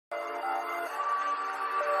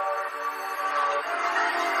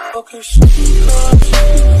Okay, she got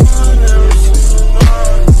on every single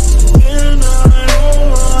night, and I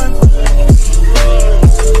don't mind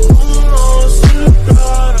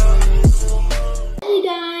Hey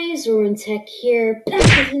guys, IrwinTech here, back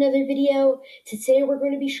with another video. Today we're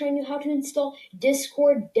going to be showing you how to install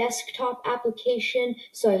Discord desktop application,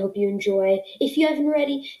 so I hope you enjoy. If you haven't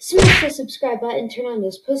already, smash the subscribe button, turn on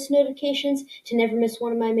those post notifications to never miss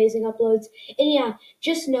one of my amazing uploads. And yeah,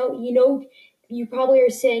 just note, you probably are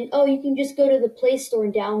saying, oh, you can just go to the Play Store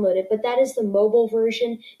and download it, but that is the mobile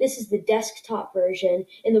version. This is the desktop version,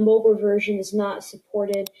 and the mobile version is not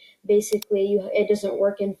supported. Basically, it doesn't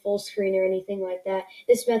work in full screen or anything like that.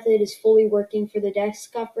 This method is fully working for the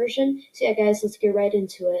desktop version. So yeah, guys, let's get right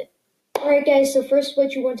into it. Alright guys, so first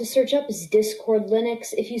what you want to search up is Discord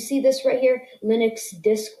Linux. If you see this right here, Linux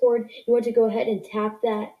Discord, you want to go ahead and tap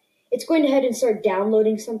that. It's going ahead and start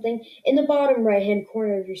downloading something. In the bottom right-hand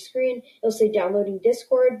corner of your screen, it'll say downloading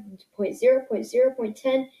Discord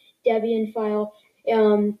 0.0.0.10 Debian file.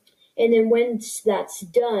 And then once that's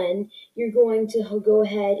done, you're going to go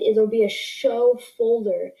ahead, it'll be a show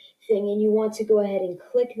folder thing, and you want to go ahead and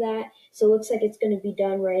click that. So it looks like it's going to be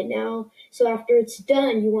done right now. So after it's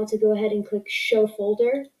done, you want to go ahead and click show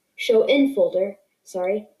in folder,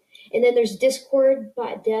 sorry. And then there's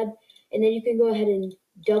Discord.deb, and then you can go ahead and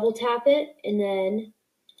double tap it, and then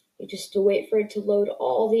you just wait for it to load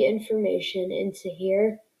all the information into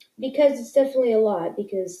here, because it's definitely a lot,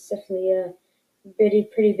 because it's definitely a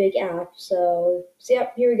pretty big app. So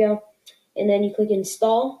yep, here we go. And then you click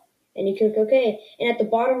install, and you click OK. And at the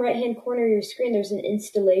bottom right hand corner of your screen, there's an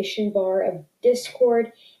installation bar of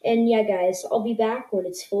Discord. And yeah, guys, I'll be back when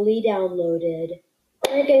it's fully downloaded.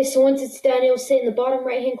 Alright guys, so once it's done, it'll say in the bottom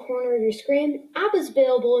right hand corner of your screen, app is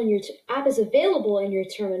available in your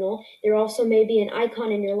terminal. There also may be an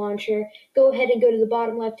icon in your launcher. Go ahead and go to the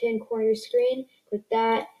bottom left hand corner of your screen, click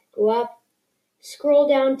that, go up, scroll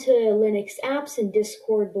down to Linux apps, and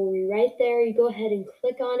Discord will be right there. You go ahead and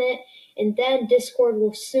click on it, and then Discord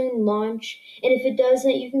will soon launch. And if it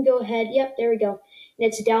doesn't, you can go ahead, yep, there we go. And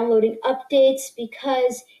it's downloading updates,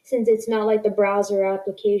 because since it's not like the browser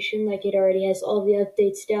application, like it already has all the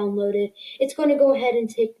updates downloaded, it's going to go ahead and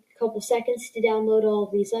take a couple seconds to download all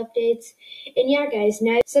of these updates. And yeah, guys,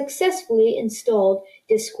 now I've successfully installed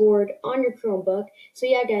Discord on your Chromebook. So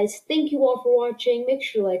yeah, guys, thank you all for watching. Make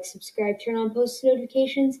sure to like, subscribe, turn on post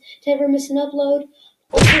notifications to never miss an upload.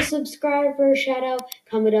 Also subscribe for a shout out.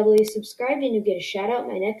 Comment down below you subscribed, and you'll get a shout out in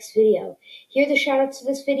my next video. Here are the shout outs to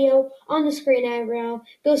this video on the screen right now.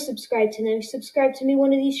 Go subscribe to them. If you subscribe to me,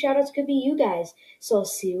 one of these shout outs could be you guys. So I'll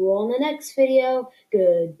see you all in the next video.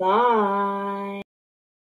 Goodbye.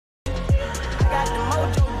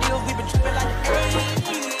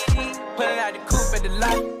 Pulling out the coupe at the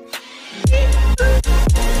lot.